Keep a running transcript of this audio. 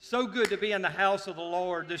so good to be in the house of the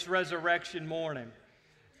Lord this resurrection morning.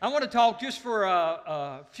 I want to talk just for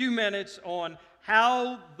a few minutes on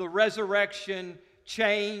how the resurrection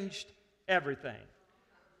changed everything.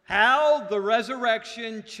 How the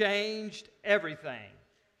resurrection changed everything.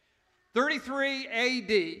 33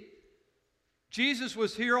 AD, Jesus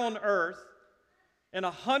was here on earth, and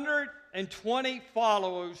 120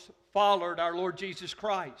 followers followed our Lord Jesus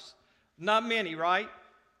Christ. Not many, right?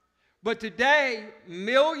 But today,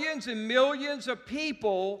 millions and millions of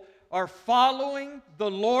people are following the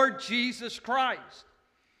Lord Jesus Christ.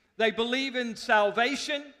 They believe in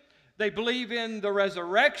salvation, they believe in the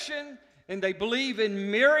resurrection, and they believe in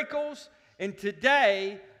miracles. And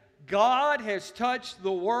today, God has touched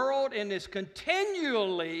the world and is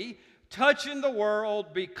continually touching the world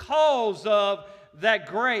because of that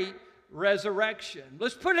great resurrection.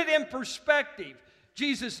 Let's put it in perspective.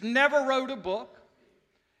 Jesus never wrote a book.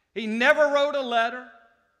 He never wrote a letter.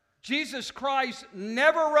 Jesus Christ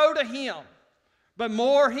never wrote a hymn. But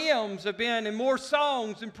more hymns have been, and more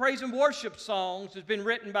songs and praise and worship songs has been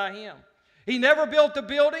written by him. He never built a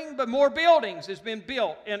building, but more buildings has been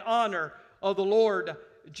built in honor of the Lord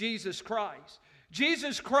Jesus Christ.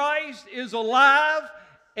 Jesus Christ is alive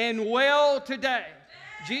and well today.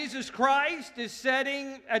 Jesus Christ is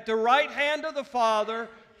sitting at the right hand of the Father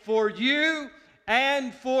for you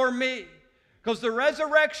and for me. Because the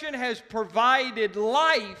resurrection has provided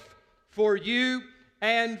life for you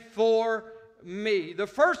and for me. The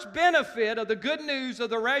first benefit of the good news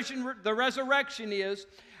of the resurrection is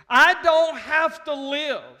I don't have to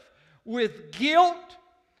live with guilt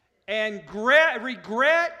and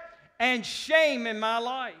regret and shame in my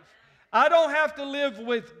life. I don't have to live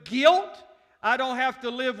with guilt. I don't have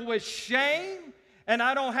to live with shame. And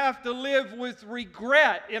I don't have to live with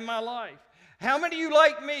regret in my life. How many of you,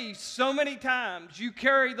 like me, so many times you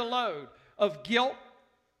carry the load of guilt,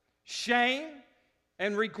 shame,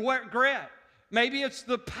 and regret? Maybe it's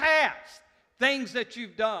the past, things that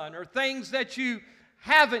you've done, or things that you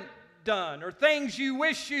haven't done, or things you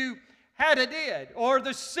wish you had did, or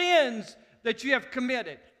the sins that you have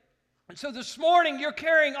committed. And so this morning you're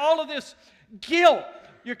carrying all of this guilt,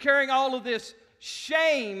 you're carrying all of this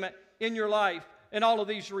shame in your life, and all of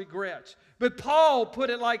these regrets. But Paul put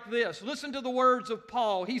it like this. Listen to the words of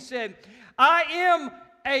Paul. He said, I am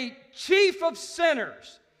a chief of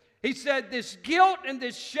sinners. He said, this guilt and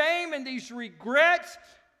this shame and these regrets,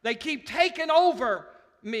 they keep taking over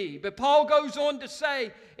me. But Paul goes on to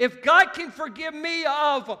say, if God can forgive me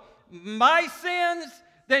of my sins,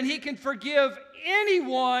 then he can forgive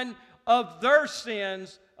anyone of their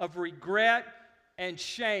sins of regret and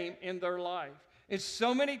shame in their life. And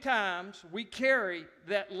so many times we carry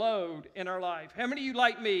that load in our life. How many of you,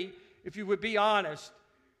 like me, if you would be honest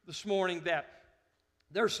this morning, that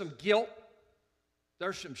there's some guilt,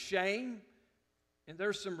 there's some shame, and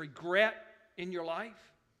there's some regret in your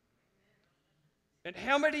life? And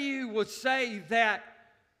how many of you would say that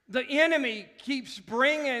the enemy keeps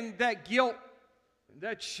bringing that guilt,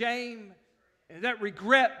 that shame, and that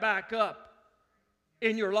regret back up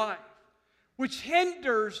in your life, which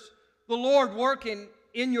hinders the Lord working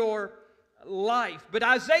in your life? But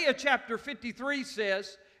Isaiah chapter 53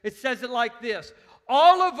 says it like this: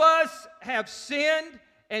 all of us have sinned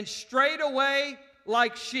and strayed away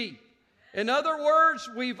like sheep. In other words,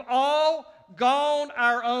 we've all gone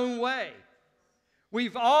our own way.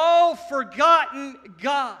 We've all forgotten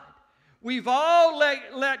God. We've all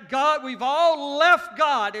let God, we've all left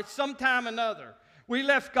God at some time or another. We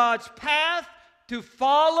left God's path to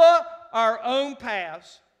follow our own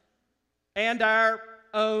paths and our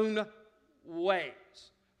own ways.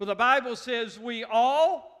 Well, the Bible says we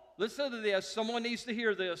all, listen to this, someone needs to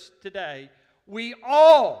hear this today. We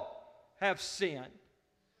all have sinned.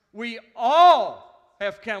 We all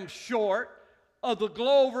have come short of the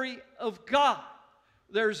glory of God.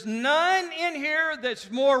 There's none in here that's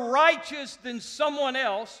more righteous than someone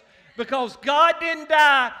else, because God didn't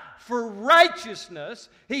die for righteousness.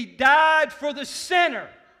 He died for the sinner.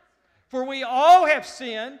 For we all have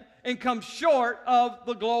sinned and come short of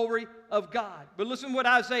the glory of God. But listen what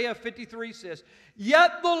Isaiah 53 says.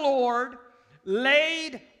 Yet the Lord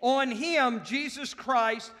laid on him, Jesus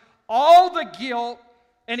Christ, all the guilt,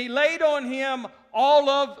 and he laid on him all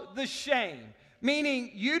of the shame.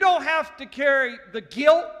 Meaning, you don't have to carry the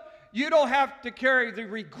guilt, you don't have to carry the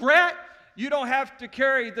regret, you don't have to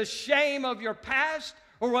carry the shame of your past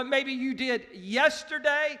or what maybe you did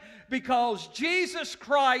yesterday, because Jesus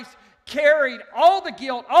Christ carried all the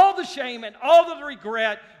guilt, all the shame, and all the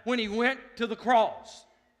regret when he went to the cross.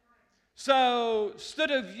 So instead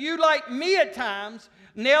of you, like me at times,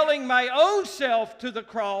 nailing my own self to the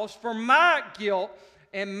cross for my guilt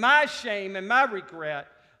and my shame and my regret.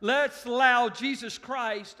 Let's allow Jesus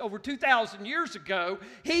Christ over 2,000 years ago,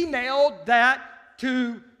 He nailed that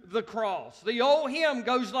to the cross. The old hymn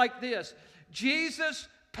goes like this: Jesus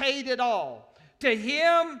paid it all. To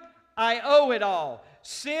Him I owe it all.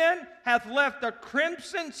 Sin hath left a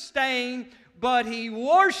crimson stain, but He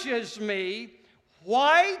washes me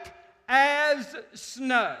white as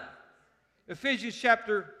snow. Ephesians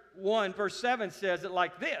chapter 1 verse 7 says it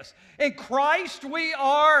like this: in Christ we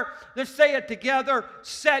are, let's say it together,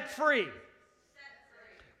 set free.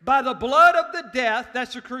 By the blood of the death,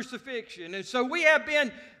 that's the crucifixion. And so we have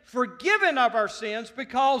been forgiven of our sins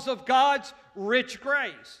because of God's rich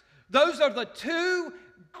grace. Those are the two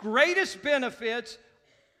greatest benefits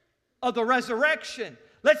of the resurrection.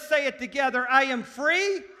 Let's say it together: I am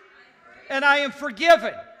free and I am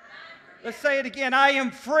forgiven. Let's say it again: I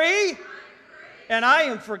am free and I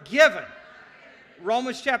am forgiven.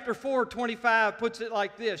 Romans chapter 4:25 puts it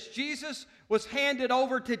like this: Jesus was handed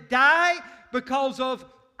over to die because of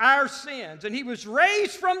our sins, and He was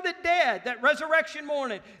raised from the dead that resurrection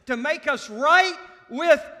morning to make us right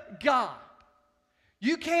with God.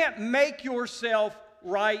 You can't make yourself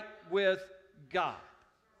right with God.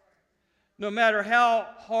 No matter how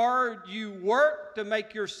hard you work to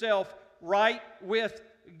make yourself right with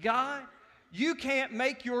God, you can't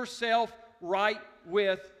make yourself right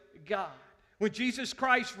with God. When Jesus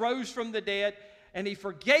Christ rose from the dead and He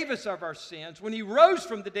forgave us of our sins, when He rose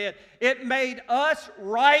from the dead, it made us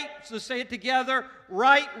right, so say it together,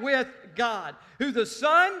 right with God. Who the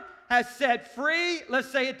Son has set free, let's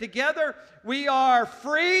say it together, we are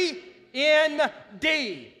free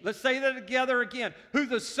indeed. Let's say that together again. Who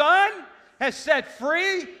the Son has set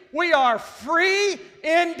free, we are free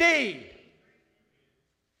indeed.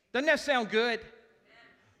 Doesn't that sound good?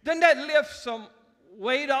 Doesn't that lift some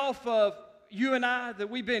weight off of you and I that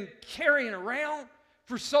we've been carrying around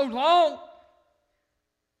for so long?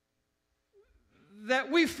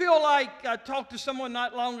 That we feel like, I talked to someone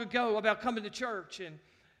not long ago about coming to church, and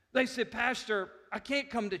they said, Pastor, I can't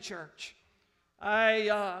come to church.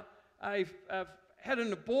 I've had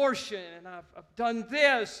an abortion, and I've done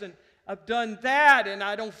this, and I've done that, and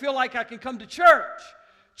I don't feel like I can come to church.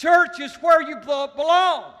 Church is where you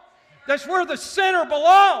belong. That's where the sinner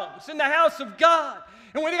belongs, in the house of God.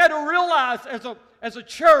 And we got to realize as a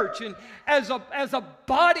church and as a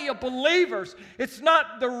body of believers, it's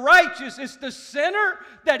not the righteous, it's the sinner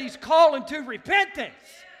that He's calling to repentance.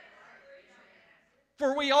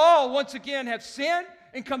 For we all, once again, have sinned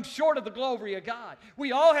and come short of the glory of God.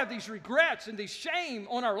 We all have these regrets and these shame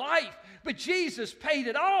on our life, but Jesus paid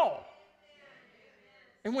it all.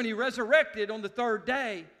 And when He resurrected on the third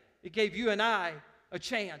day, it gave you and I a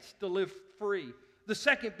chance to live free. The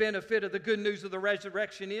second benefit of the good news of the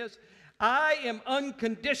resurrection is, I am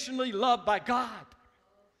unconditionally loved by God.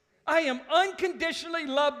 I am unconditionally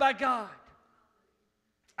loved by God.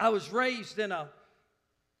 I was raised in a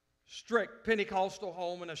strict Pentecostal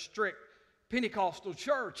home, in a strict Pentecostal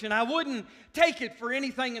church, and I wouldn't take it for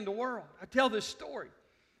anything in the world. I tell this story.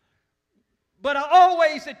 But I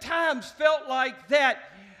always at times felt like that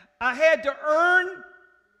I had to earn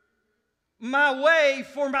my way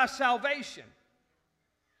for my salvation.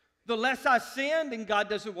 The less I sinned, and God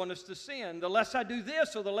doesn't want us to sin, the less I do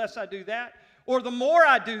this or the less I do that, or the more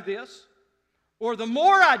I do this or the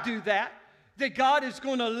more I do that, that God is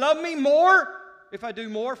going to love me more if I do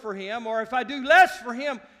more for Him, or if I do less for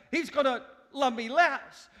Him, He's going to love me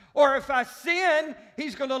less. Or if I sin,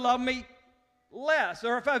 He's going to love me less.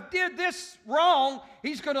 Or if I did this wrong,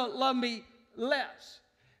 He's going to love me less.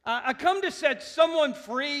 I come to set someone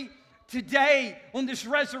free today on this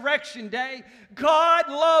resurrection day. God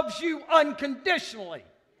loves you unconditionally.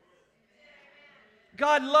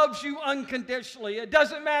 God loves you unconditionally. It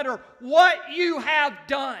doesn't matter what you have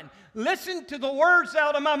done. Listen to the words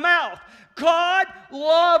out of my mouth. God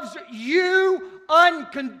loves you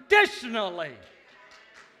unconditionally.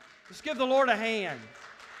 Let's give the Lord a hand.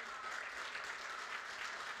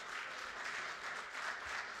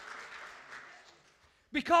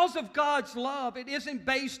 Because of God's love, it isn't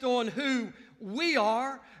based on who we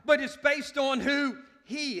are, but it's based on who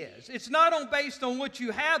He is. It's not based on what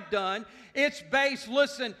you have done. It's based,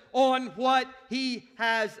 listen, on what He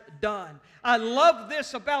has done. I love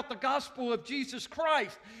this about the gospel of Jesus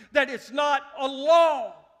Christ, that it's not a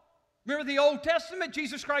law. Remember the Old Testament?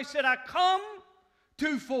 Jesus Christ said, I come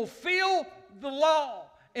to fulfill the law.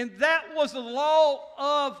 And that was the law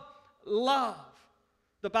of love.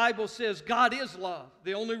 The Bible says God is love.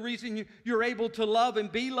 The only reason you're able to love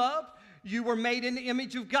and be loved, You were made in the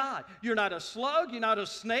image of God. You're not a slug. You're not a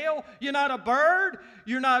snail. You're not a bird.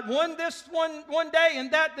 You're not one this one day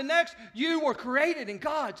and that the next. You were created in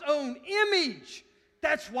God's own image.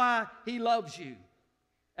 That's why He loves you.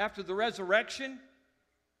 After the resurrection,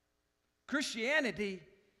 Christianity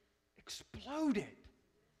exploded.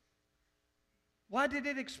 Why did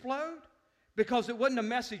it explode? Because it wasn't a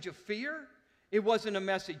message of fear. It wasn't a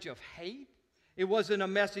message of hate. It wasn't a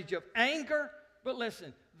message of anger. But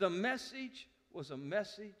listen, the message was a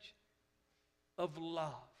message of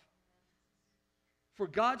love. For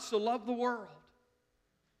God so loved the world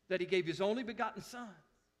that He gave His only begotten Son,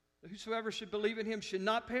 that whosoever should believe in Him should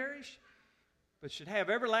not perish, but should have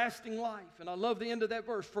everlasting life. And I love the end of that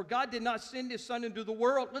verse. For God did not send His Son into the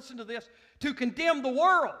world, listen to this, to condemn the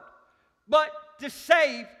world, but to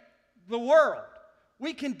save the world.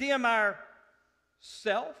 We condemn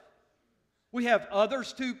ourselves. We have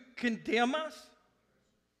others to condemn us.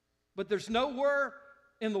 But there's nowhere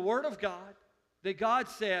in the Word of God that God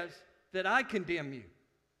says that I condemn you.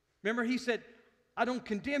 Remember, He said, I don't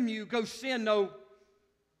condemn you, go sin no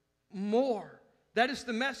more. That is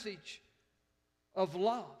the message of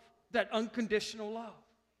love, that unconditional love.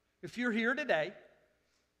 If you're here today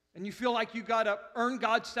and you feel like you got to earn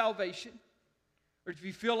God's salvation, or if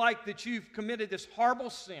you feel like that you've committed this horrible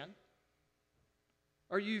sin,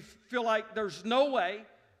 or you feel like there's no way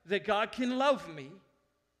that God can love me,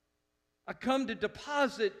 I come to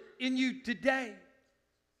deposit in you today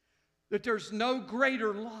that there's no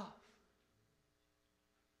greater love.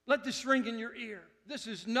 Let this ring in your ear. This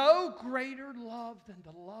is no greater love than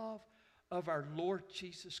the love of our Lord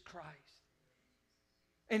Jesus Christ.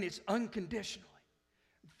 And it's unconditionally.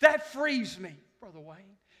 That frees me, Brother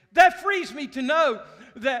Wayne. That frees me to know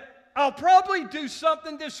that I'll probably do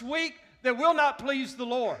something this week that will not please the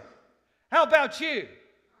Lord. How about you?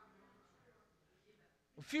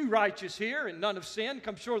 A few righteous here and none have sinned,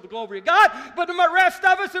 come short of the glory of God, but the rest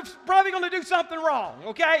of us are probably going to do something wrong,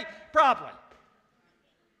 okay? Probably.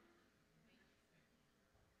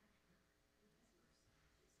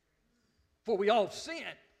 For we all sinned.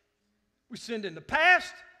 We sinned in the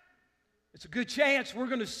past. It's a good chance we're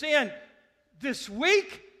going to sin this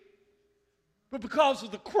week. But because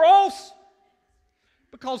of the cross,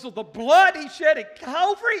 because of the blood He shed at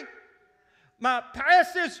Calvary, my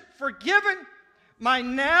past is forgiven. My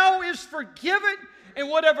now is forgiven. And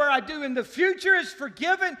whatever I do in the future is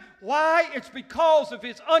forgiven. Why? It's because of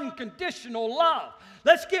His unconditional love.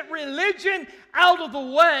 Let's get religion out of the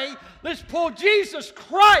way. Let's pull Jesus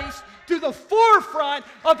Christ to the forefront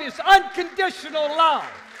of His unconditional love.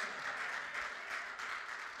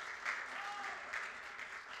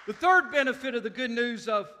 The third benefit of the good news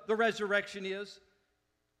of the resurrection is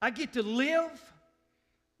I get to live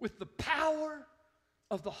with the power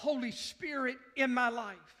of the Holy Spirit in my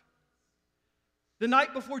life. The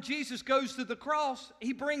night before Jesus goes to the cross,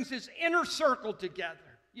 He brings His inner circle together.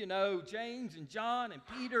 You know, James and John and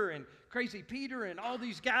Peter and crazy Peter and all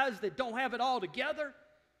these guys that don't have it all together.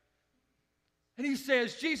 And He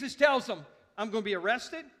says, Jesus tells them, I'm going to be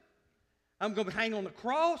arrested. I'm going to hang on the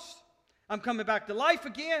cross. I'm coming back to life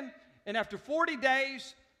again. And after 40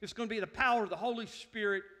 days, it's going to be the power of the Holy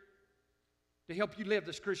Spirit to help you live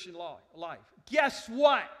this Christian life. Guess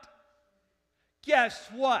what? Guess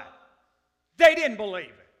what? They didn't believe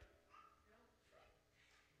it.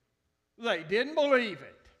 They didn't believe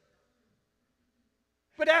it.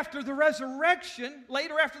 But after the resurrection,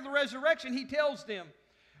 later after the resurrection, He tells them,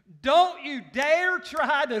 don't you dare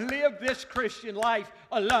try to live this Christian life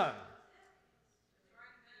alone.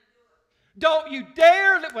 Don't you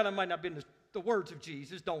dare, well, it might not have been the words of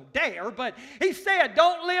Jesus, don't dare, but He said,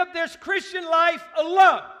 don't live this Christian life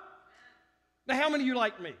alone. Now, how many of you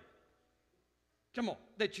like me? Come on,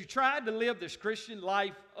 that you tried to live this Christian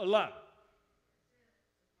life alone?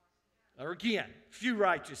 Or again, few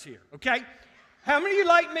righteous here, okay? How many of you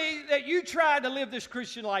like me that you tried to live this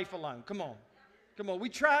Christian life alone? Come on. Come on, we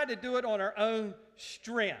tried to do it on our own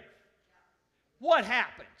strength. What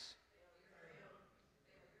happens?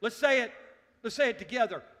 Let's say it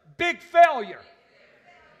together. Big failure.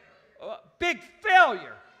 Big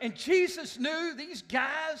failure. And Jesus knew these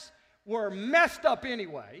guys were messed up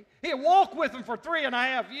anyway. He had walked with them for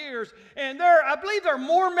 3.5 years, and I believe they're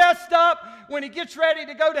more messed up when He gets ready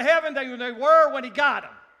to go to heaven than they were when He got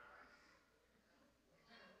them.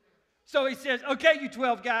 So He says, okay, you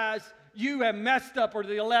 12 guys, you have messed up, or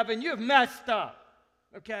the 11, you have messed up,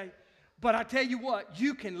 okay? But I tell you what,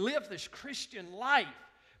 you can live this Christian life,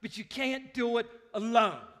 but you can't do it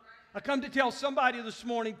alone. I come to tell somebody this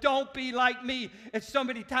morning, don't be like me at so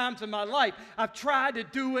many times in my life. I've tried to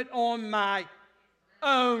do it on my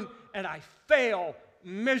own, and I fail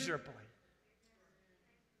miserably.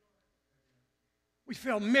 We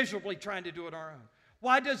fail miserably trying to do it on our own.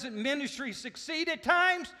 Why doesn't ministry succeed at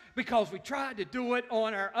times? Because we try to do it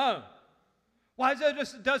on our own. Why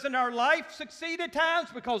doesn't our life succeed at times?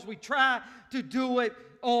 Because we try to do it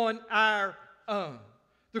on our own.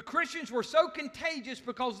 The Christians were so contagious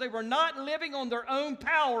because they were not living on their own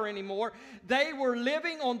power anymore. They were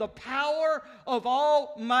living on the power of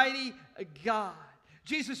Almighty God.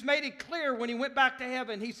 Jesus made it clear when he went back to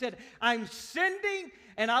heaven. He said, I'm sending,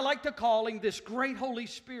 and I like to call him this great Holy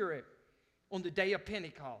Spirit on the day of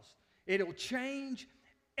Pentecost. It'll change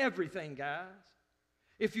everything, guys.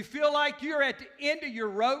 If you feel like you're at the end of your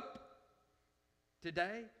rope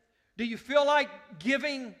today, do you feel like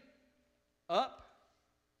giving up?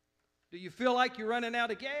 Do you feel like you're running out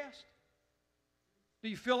of gas? Do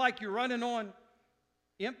you feel like you're running on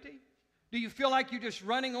empty? Do you feel like you're just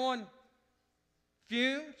running on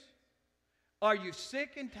fumes? Are you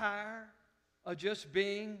sick and tired of just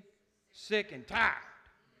being sick and tired?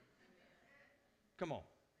 Come on.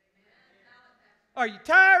 Are you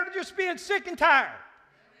tired of just being sick and tired?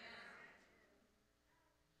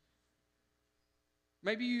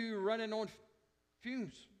 Maybe you're running on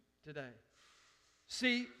fumes today.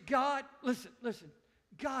 See, God, listen.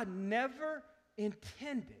 God never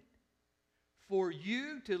intended for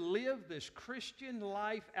you to live this Christian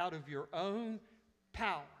life out of your own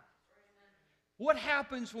power. What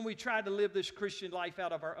happens when we try to live this Christian life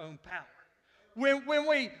out of our own power? When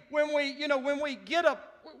we get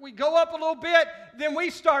up, we go up a little bit, then we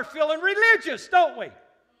start feeling religious, don't we?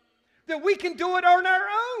 That we can do it on our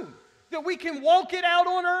own. That we can walk it out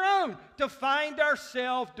on our own, to find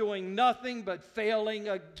ourselves doing nothing but failing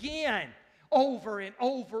again, over and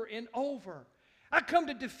over and over. I come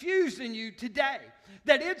to diffuse in you today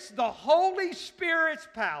that it's the Holy Spirit's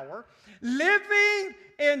power living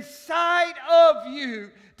inside of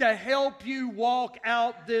you to help you walk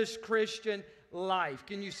out this Christian life.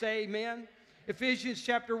 Can you say amen? Ephesians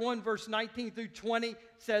chapter 1, verse 19 through 20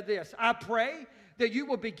 said this, I pray that you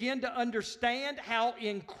will begin to understand how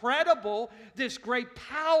incredible this great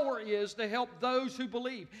power is to help those who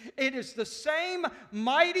believe. It is the same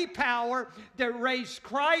mighty power that raised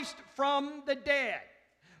Christ from the dead.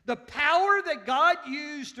 The power that God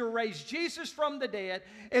used to raise Jesus from the dead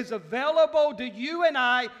is available to you and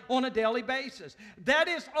I on a daily basis. That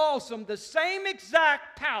is awesome. The same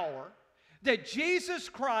exact power that Jesus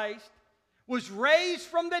Christ was raised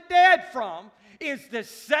from the dead from is the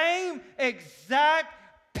same exact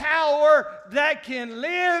power that can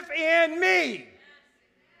live in me.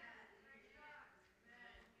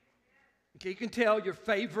 Okay, you can tell your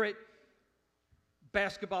favorite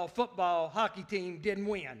basketball, football, hockey team didn't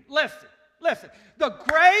win. Listen. The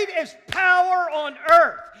greatest power on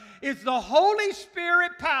earth is the Holy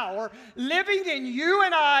Spirit power living in you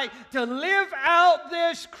and I to live out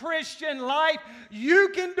this Christian life. You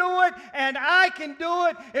can do it, and I can do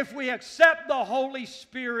it if we accept the Holy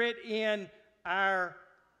Spirit in our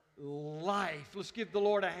life. Let's give the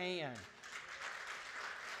Lord a hand.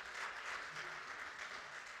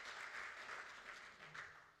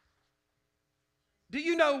 Do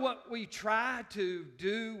you know what we try to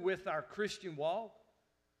do with our Christian walk?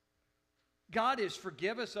 God has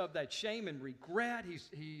forgiven us of that shame and regret.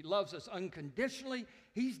 He loves us unconditionally.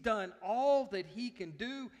 He's done all that He can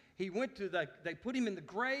do. They put Him in the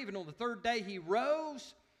grave, and on the third day He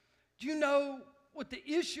rose. Do you know what the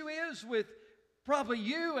issue is with probably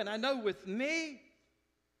you, and I know with me?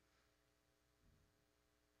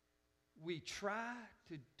 We try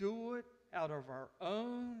to do it out of our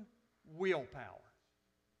own willpower.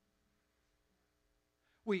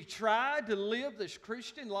 We try to live this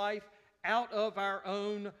Christian life out of our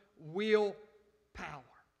own willpower.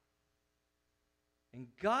 And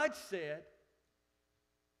God said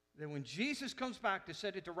that when Jesus comes back to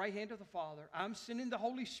sit at the right hand of the Father, I'm sending the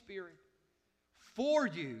Holy Spirit for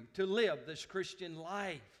you to live this Christian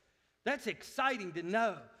life. That's exciting to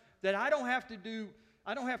know that I don't have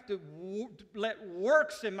to let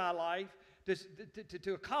works in my life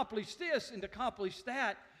to accomplish this and to accomplish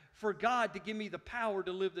that for God to give me the power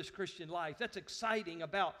to live this Christian life. That's exciting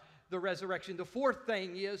about the resurrection. The fourth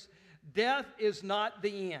thing is death is not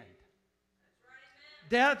the end.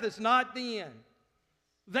 Death is not the end.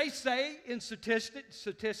 They say in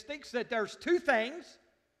statistics that there's two things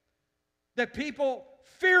that people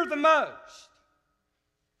fear the most.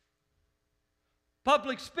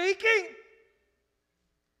 Public speaking?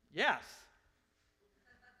 Yes.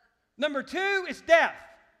 Number two is death.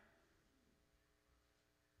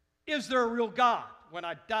 Is there a real God when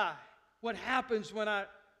I die? What happens when I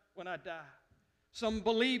die? Some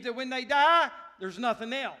believe that when they die, there's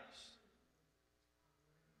nothing else.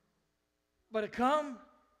 But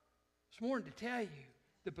this morning to tell you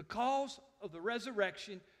that because of the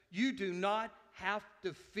resurrection, you do not have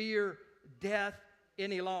to fear death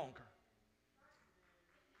any longer.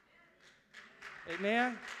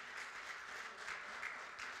 Amen?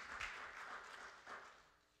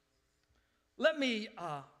 Let me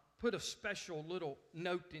put a special little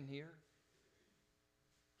note in here.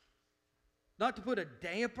 Not to put a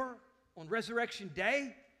damper on Resurrection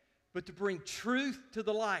Day, but to bring truth to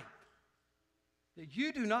the light. That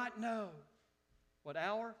you do not know what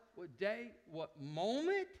hour, what day, what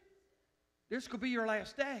moment this could be your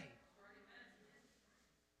last day.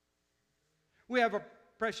 We have a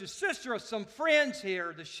precious sister of some friends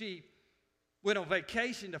here that she went on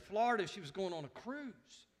vacation to Florida. She was going on a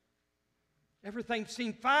cruise. Everything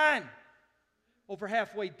seemed fine. Over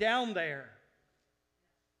halfway down there,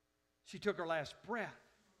 she took her last breath.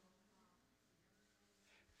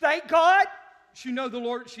 Thank God she knew the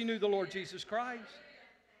Lord Jesus Christ.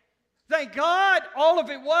 Thank God all of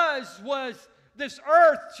it was this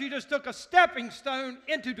earth. She just took a stepping stone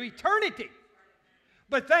into eternity.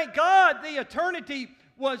 But thank God the eternity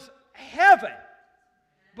was heaven.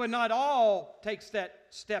 But not all takes that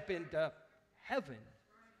step into heaven.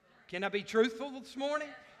 Can I be truthful this morning?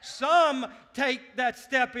 Some take that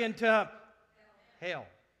step into hell.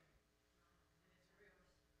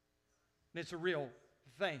 And it's a real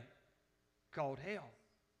thing called hell.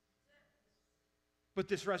 But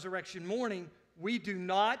this resurrection morning, we do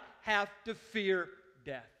not have to fear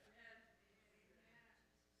death.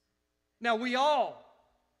 Now we all,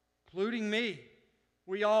 including me,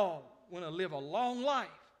 we all want to live a long life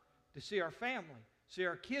to see our family, see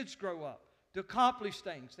our kids grow up, to accomplish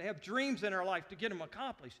things, to have dreams in our life to get them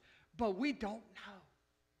accomplished. But we don't know.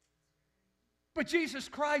 But Jesus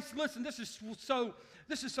Christ, listen, this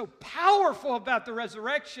is so powerful about the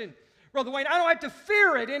resurrection. Brother Wayne, I don't have to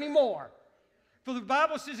fear it anymore. For the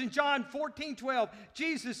Bible says in John 14:12,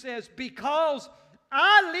 Jesus says, because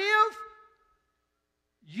I live,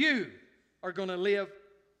 you are going to live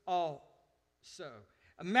also.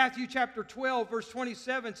 Matthew chapter 12, verse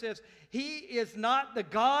 27 says, He is not the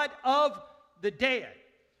God of the dead,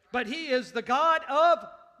 but He is the God of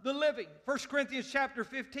the living. 1 Corinthians chapter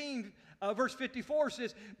 15, verse 54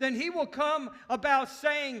 says, then He will come about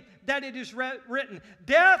saying that it is written,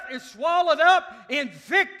 death is swallowed up in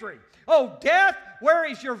victory. Oh, death, where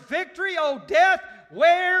is your victory? Oh, death,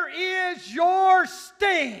 where is your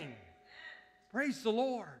sting? Praise the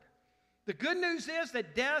Lord. The good news is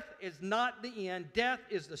that death is not the end. Death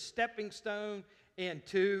is the stepping stone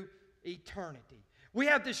into eternity. We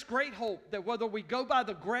have this great hope that whether we go by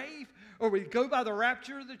the grave or we go by the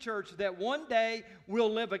rapture of the church, that one day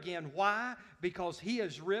we'll live again. Why? Because He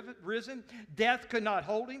is risen. Death could not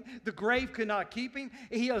hold Him. The grave could not keep Him.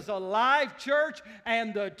 He is alive, church,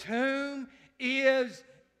 and the tomb is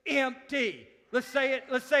empty. Let's say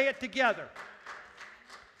it together.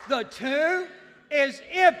 The tomb is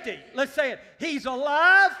empty. Let's say it. He's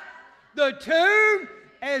alive. The tomb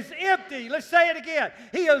is empty. Let's say it again.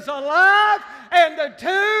 He is alive and the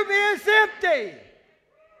tomb is empty.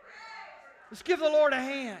 Let's give the Lord a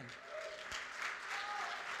hand.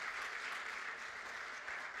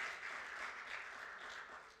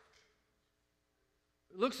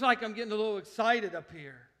 It looks like I'm getting a little excited up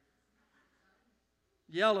here.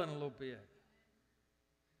 Yelling a little bit.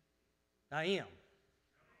 I am.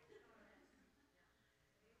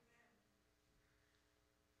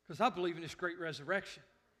 Because I believe in this great resurrection.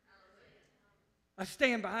 I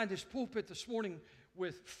stand behind this pulpit this morning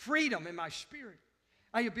with freedom in my spirit.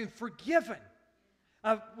 I have been forgiven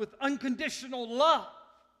with unconditional love.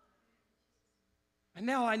 And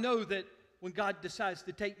now I know that when God decides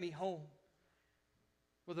to take me home,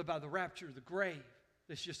 whether by the rapture of the grave,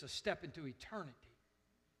 that's just a step into eternity.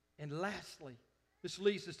 And lastly, this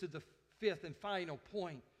leads us to the fifth and final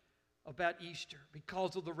point about Easter.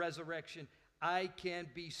 Because of the resurrection, I can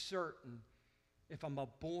be certain, if I'm a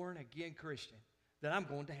born-again Christian, that I'm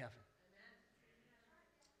going to heaven.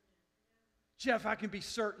 Jeff, I can be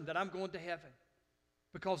certain that I'm going to heaven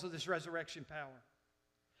because of this resurrection power.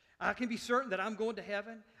 I can be certain that I'm going to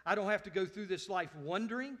heaven. I don't have to go through this life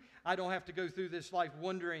wondering. I don't have to go through this life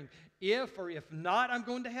wondering if or if not I'm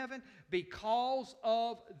going to heaven, because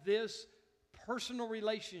of this personal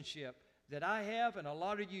relationship that I have and a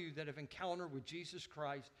lot of you that have encountered with Jesus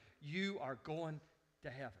Christ. You are going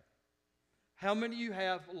to heaven. How many of you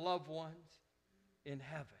have loved ones in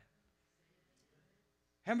heaven?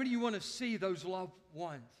 How many of you want to see those loved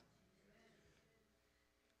ones?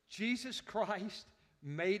 Jesus Christ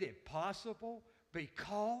made it possible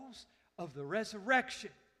because of the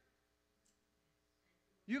resurrection.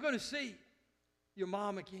 You're going to see your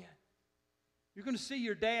mom again. You're going to see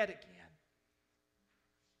your dad again.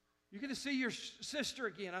 You're going to see your sister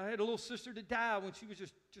again. I had a little sister that died when she was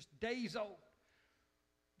just days old.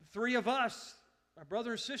 The three of us, my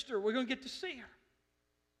brother and sister, we're going to get to see her.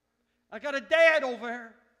 I got a dad over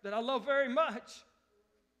there that I love very much.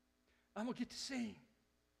 I'm going to get to see him.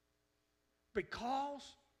 Because,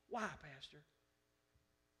 why, Pastor?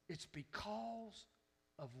 It's because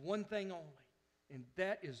of one thing only, and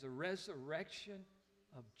that is the resurrection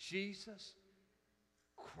of Jesus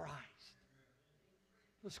Christ.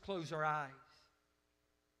 Let's close our eyes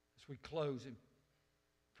as we close in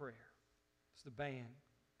prayer. As the band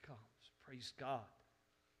comes. Praise God.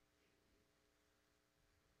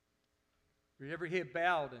 With every head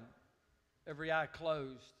bowed and every eye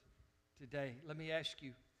closed today, let me ask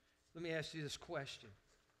you this question.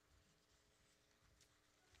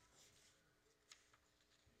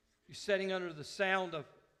 You're sitting under the sound of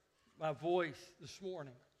my voice this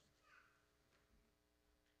morning.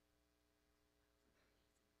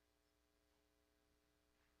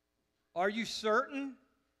 Are you certain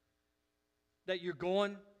that you're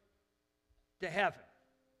going to heaven?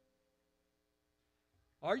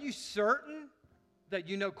 Are you certain that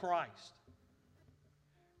you know Christ?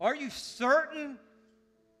 Are you certain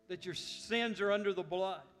that your sins are under the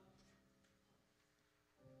blood?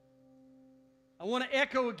 I want to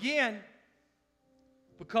echo again,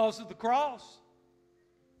 because of the cross.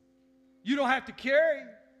 You don't have to carry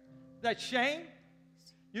that shame.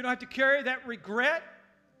 You don't have to carry that regret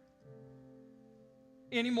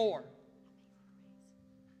anymore.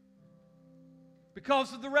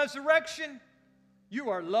 Because of the resurrection, you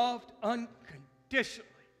are loved unconditionally.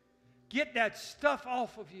 Get that stuff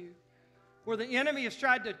off of you where the enemy has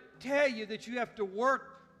tried to tell you that you have to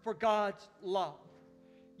work for God's love.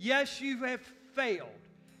 Yes, you have failed.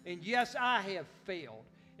 And yes, I have failed.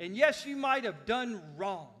 And yes, you might have done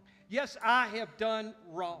wrong. Yes, I have done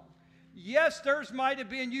wrong. Yes, there's might have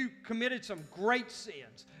been you committed some great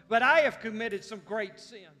sins. But I have committed some great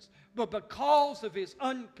sins. But because of His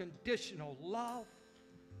unconditional love,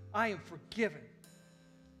 I am forgiven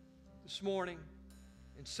this morning,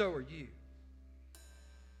 and so are you.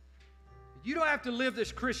 You don't have to live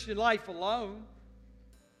this Christian life alone,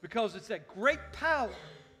 because it's that great power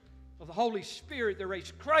of the Holy Spirit that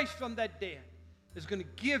raised Christ from that dead is going to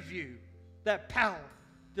give you that power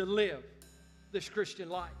to live this Christian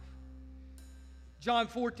life. John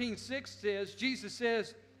 14:6 says, Jesus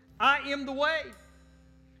says, I am the way,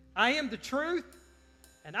 I am the truth,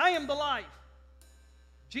 and I am the life.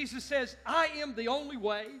 Jesus says, I am the only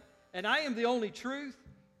way, and I am the only truth,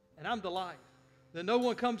 and I'm the life. That no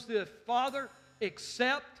one comes to the Father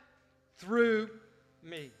except through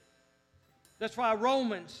me. That's why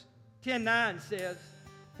Romans 10:9 says,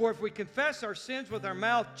 for if we confess our sins with our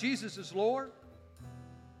mouth, Jesus is Lord.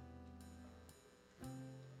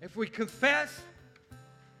 If we confess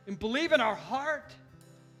and believe in our heart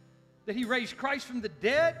that He raised Christ from the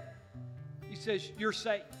dead, He says, you're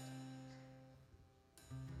saved.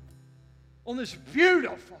 On this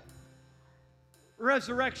beautiful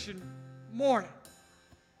resurrection morning,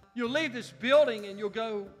 you'll leave this building and you'll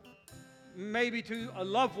go maybe to a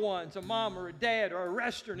loved one's, a mom or a dad or a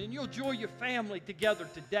restaurant, and you'll enjoy your family together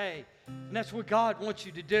today. And that's what God wants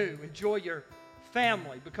you to do. Enjoy your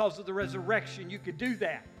family. Because of the resurrection, you could do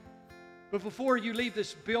that. But before you leave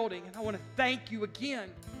this building, and I want to thank you again.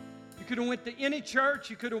 You could have went to any church.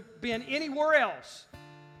 You could have been anywhere else.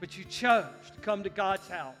 But you chose to come to God's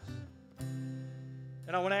house.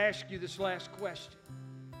 And I want to ask you this last question.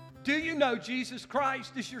 Do you know Jesus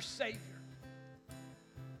Christ is your Savior?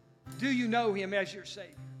 Do you know Him as your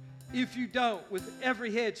Savior? If you don't, with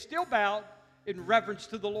every head still bowed in reverence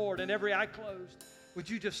to the Lord and every eye closed, would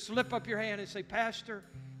you just slip up your hand and say, Pastor,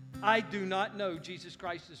 I do not know Jesus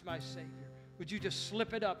Christ as my Savior. Would you just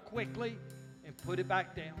slip it up quickly and put it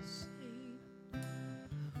back down?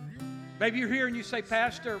 Maybe you're here and you say,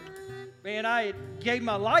 Pastor, man, I gave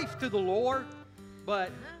my life to the Lord,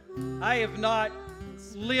 but I have not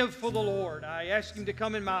lived for the Lord. I asked Him to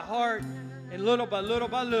come in my heart, and little by little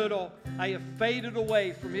by little, I have faded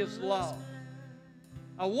away from His love.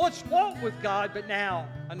 I once walked with God, but now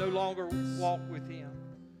I no longer walk with Him.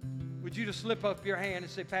 Would you just slip up your hand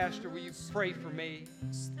and say, Pastor, will you pray for me?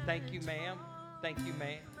 Thank you, ma'am. Thank you,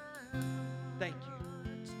 ma'am. Thank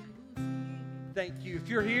you. Thank you. If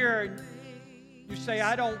you're here and you say,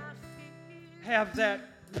 I don't have that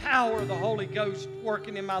power of the Holy Ghost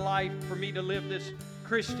working in my life for me to live this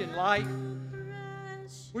Christian life,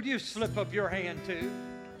 would you slip up your hand too?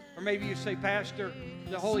 Or maybe you say, Pastor,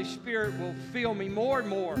 the Holy Spirit will fill me more and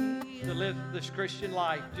more to live this Christian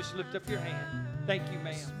life. Just lift up your hand. Thank you,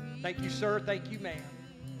 ma'am. Thank you, sir. Thank you, ma'am.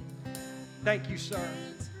 Thank you, sir.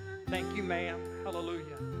 Thank you, ma'am.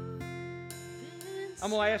 Hallelujah. I'm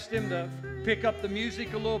going to ask them to pick up the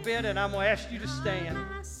music a little bit, and I'm going to ask you to stand.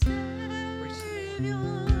 Praise the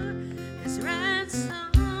Lord. Has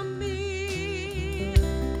ransomed me,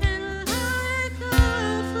 and like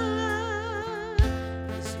a flood,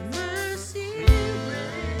 His mercy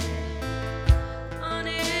reigns,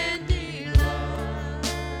 unending love,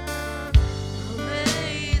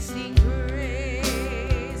 amazing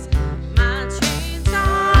grace. My chains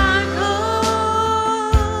are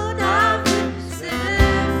gone, I've been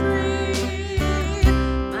set free.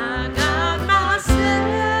 My God, my Savior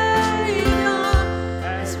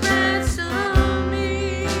has ransomed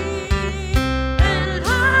me, and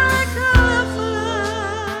like a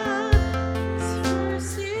flood, His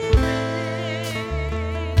mercy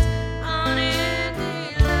reigns,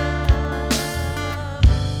 unending love,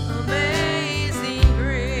 amazing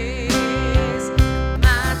grace.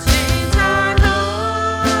 My chains are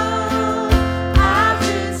gone, I've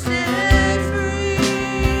been set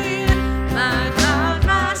free. My God,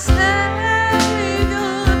 my Savior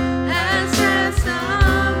has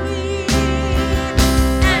ransomed me,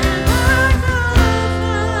 and like a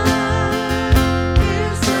flood,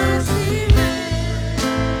 His mercy reigns,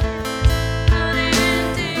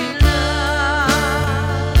 unending love,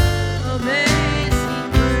 amazing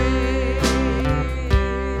grace.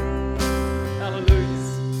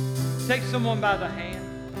 Hallelujah. Take someone by the hand.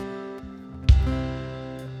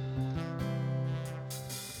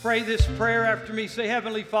 Pray this prayer after me. Say,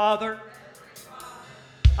 Heavenly Father,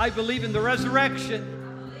 I believe in the resurrection.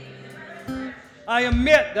 I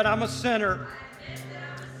admit that I'm a sinner.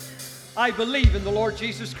 I believe in the Lord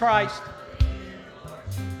Jesus Christ.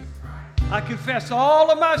 I confess all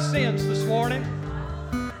of my sins this morning.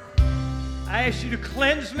 I ask you to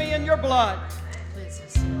cleanse me in your blood.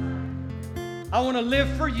 I want to live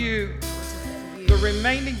for you the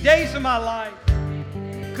remaining days of my life.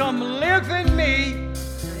 Come live in me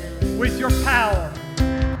with your power,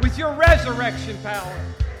 with your resurrection power.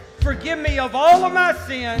 Forgive me of all of my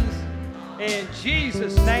sins. In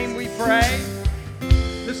Jesus' name we pray.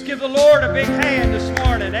 Let's give the Lord a big hand this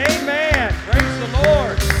morning. Amen. Praise the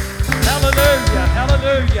Lord. Hallelujah.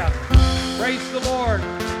 Hallelujah. Praise the Lord.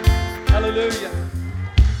 Hallelujah.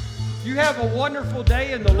 You have a wonderful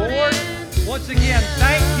day in the Lord. Once again,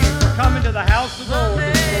 thank you for coming to the house of the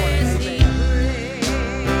Lord.